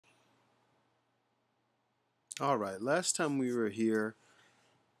Alright, last time we were here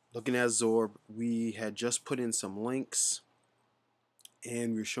looking at Zurb, we had just put in some links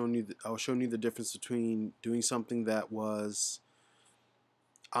and we were showing you I was showing you the difference between doing something that was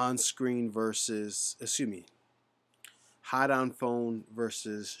on screen versus, hide on phone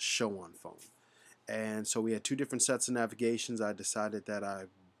versus show on phone. And so we had two different sets of navigations. I decided that I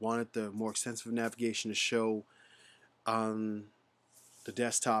wanted the more extensive navigation to show on the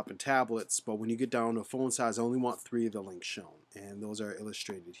desktop and tablets, but when you get down to phone size, I only want 3 of the links shown, and those are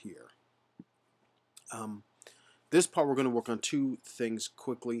illustrated here. This part we're going to work on 2 things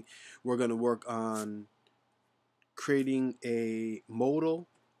quickly. We're going to work on creating a modal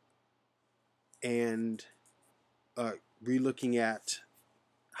and re-looking at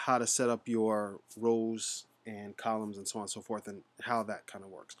how to set up your rows and columns and so on and so forth, and how that kind of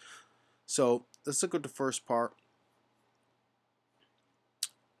works. So let's look at the first part.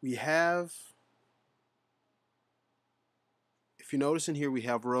 We have, if you notice in here, we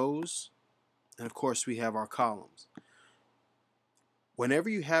have rows, and of course we have our columns. Whenever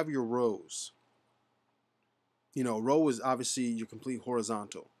you have your rows, row is obviously your complete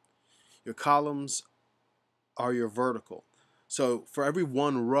horizontal. Your columns are your vertical. So for every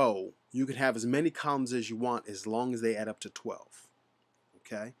one row, you can have as many columns as you want as long as they add up to 12.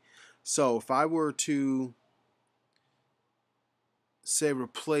 Okay? So if I were to say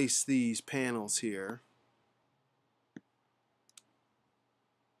replace these panels here,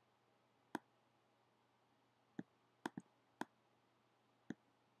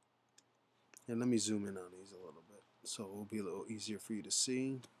 and let me zoom in on these a little bit so it will be a little easier for you to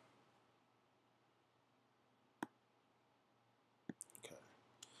see. Okay,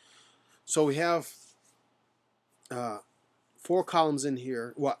 so we have 4 columns in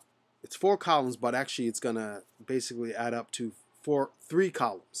here. Well, it's 4 columns, but actually it's gonna basically add up to 3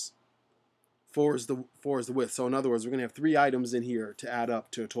 columns. 4 is the width. So in other words, we're gonna have 3 items in here to add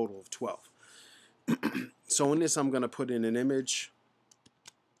up to a total of 12. So in this, I'm gonna put in an image,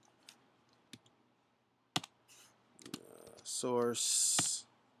 source,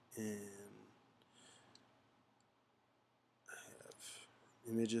 and I have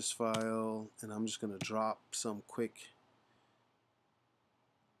images file, and I'm just gonna drop some quick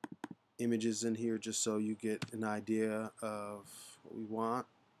images in here just so you get an idea of what we want.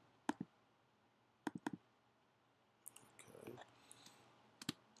 Okay.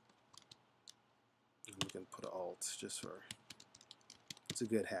 I'm going to put an alt just for, it's a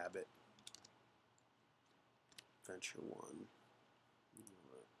good habit. Venture 1.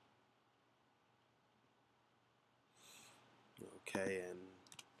 Okay, and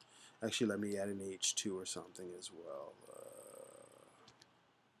actually let me add an H2 or something as well.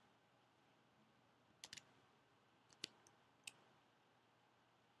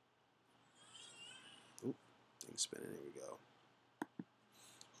 Things spinning, here we go.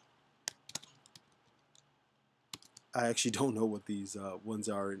 I actually don't know what these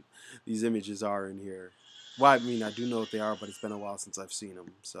these images are in here. Well, I mean, I do know what they are, but it's been a while since I've seen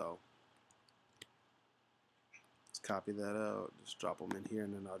them, so let's copy that out, just drop them in here,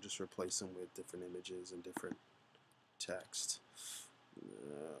 and then I'll just replace them with different images and different text.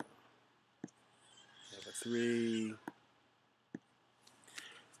 I have a 3.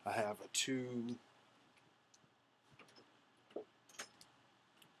 I have a 2.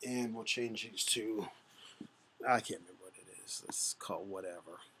 And we'll change these to, I can't remember what it is. Let's call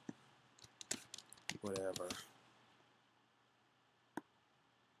whatever. Whatever.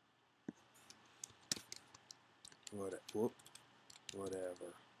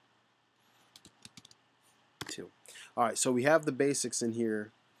 Whatever. 2. Alright, so we have the basics in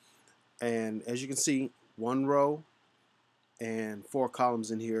here. And as you can see, 1 row and 4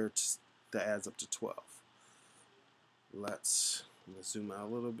 columns in here that adds up to 12. Let's zoom out a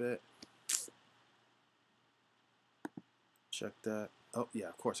little bit. Check that. Oh yeah,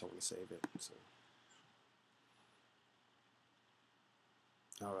 of course I want to save it. So.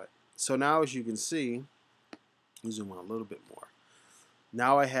 Alright, so now as you can see, zoom out a little bit more.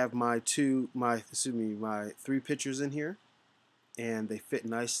 Now I have my 3 pictures in here, and they fit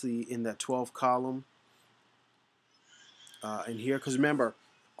nicely in that 12 column in here. Because remember,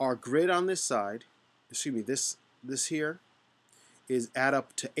 our grid on this side, this here is add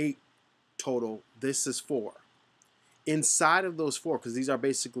up to 8 total. This is 4. Inside of those 4, because these are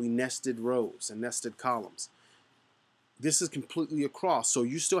basically nested rows and nested columns, this is completely across, so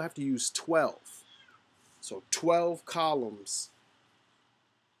you still have to use 12. So 12 columns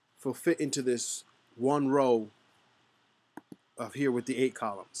will fit into this 1 row of here with the 8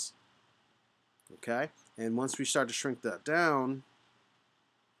 columns. Okay? And once we start to shrink that down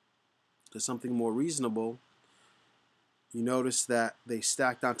to something more reasonable, you notice that they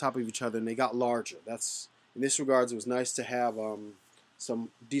stacked on top of each other and they got larger. In this regards, it was nice to have some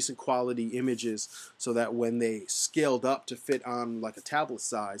decent quality images so that when they scaled up to fit on like a tablet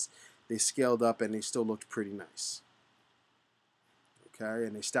size, they scaled up and they still looked pretty nice. Okay,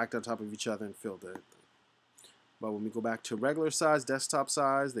 and they stacked on top of each other and filled it. But when we go back to regular size, desktop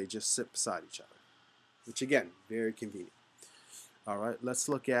size, they just sit beside each other, which again, very convenient. All right, let's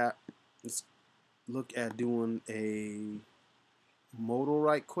look at doing a modal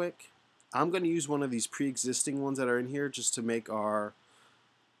right quick. I'm going to use one of these pre-existing ones that are in here just to make the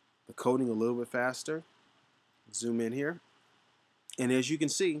coding a little bit faster. Zoom in here. And as you can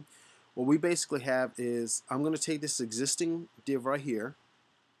see, what we basically have is I'm going to take this existing div right here,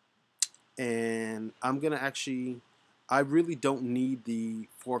 and I'm going to I really don't need the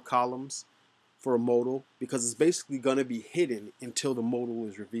 4 columns for a modal because it's basically going to be hidden until the modal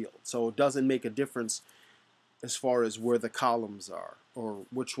is revealed. So it doesn't make a difference as far as where the columns are or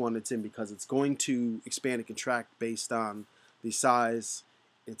which one it's in, because it's going to expand and contract based on the size.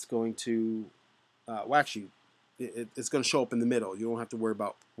 It's going to, well, actually, it's going to show up in the middle. You don't have to worry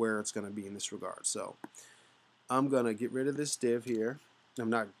about where it's going to be in this regard. So I'm going to get rid of this div here.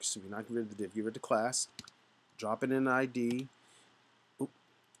 I'm not get rid of the div, get rid of the class, drop it in ID.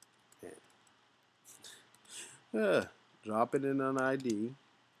 Drop it in an ID,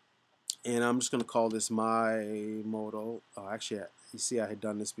 and I'm just going to call this my modal. Oh, actually, you see I had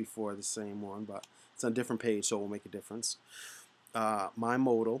done this before, the same one, but it's on a different page, so it will make a difference. My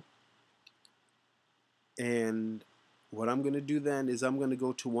modal, and what I'm going to do then is I'm going to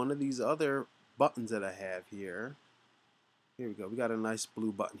go to one of these other buttons that I have here. Here we go. We got a nice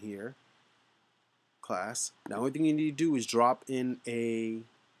blue button here. Class. Now, the only thing you need to do is drop in a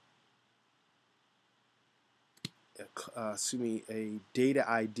data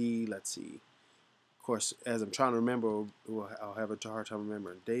ID. Let's see. Of course, as I'm trying to remember, I'll have a hard time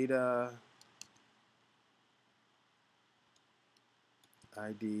remembering. Data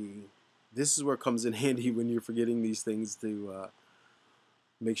ID. This is where it comes in handy when you're forgetting these things, to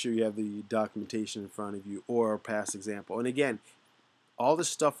make sure you have the documentation in front of you or a past example. And again, all this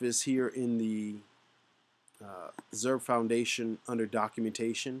stuff is here in the Zurb Foundation under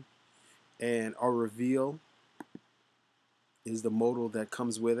documentation, and our reveal is the modal that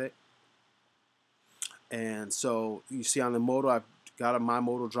comes with it. And so you see on the modal, I've got my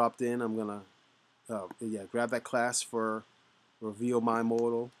modal dropped in. I'm gonna grab that class for reveal my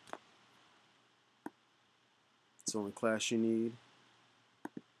modal. It's the only class you need.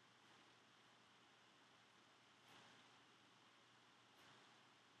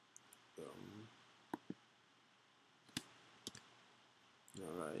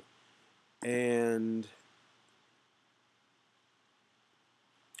 All right, and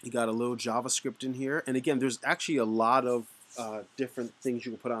you got a little JavaScript in here, and again, there's actually a lot of different things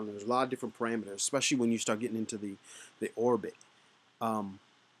you can put on there. There's a lot of different parameters, especially when you start getting into the orbit.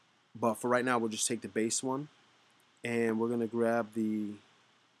 But for right now, we'll just take the base one, and we're going to grab the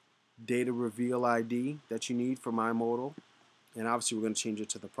data reveal ID that you need for my modal, and obviously we're going to change it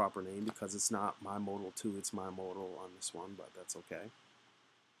to the proper name because it's not my modal 2, it's my modal on this one, but that's okay.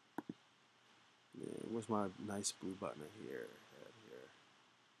 Yeah, where's my nice blue button here?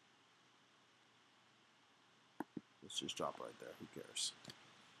 Let's just drop right there. Who cares?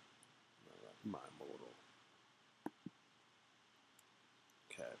 My modal.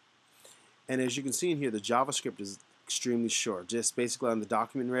 Okay. And as you can see in here, the JavaScript is extremely short. Just basically on the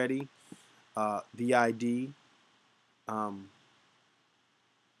document ready, the ID.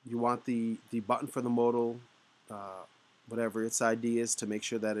 You want the button for the modal, whatever its ID is, to make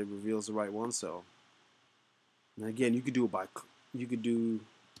sure that it reveals the right one. So, and again, you could do it you could do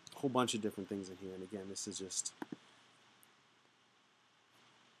a whole bunch of different things in here. And again, this is just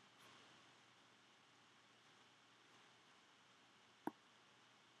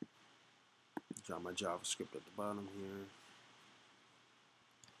drop my JavaScript at the bottom here.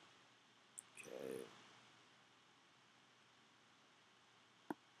 Okay.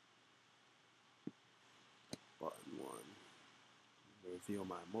 Button 1. Reveal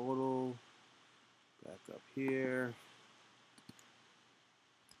my modal. Back up here.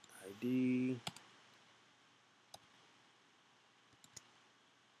 ID.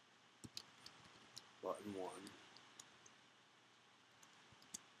 Button 1.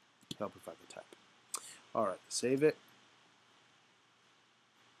 Help if I can type. Alright, save it.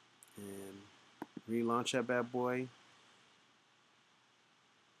 And relaunch that bad boy.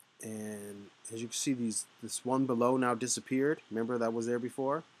 And as you can see, this one below now disappeared. Remember that was there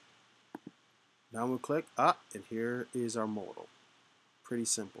before? Now we'll click, and here is our modal. Pretty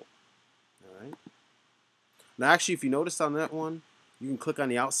simple. Alright. Now actually, if you noticed on that one, you can click on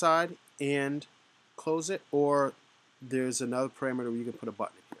the outside and close it, or there's another parameter where you can put a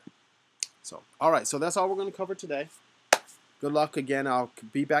button here. So, alright, so that's all we're going to cover today. Good luck again. I'll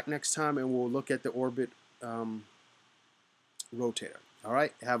be back next time and we'll look at the orbit rotator.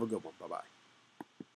 Alright, have a good one. Bye-bye.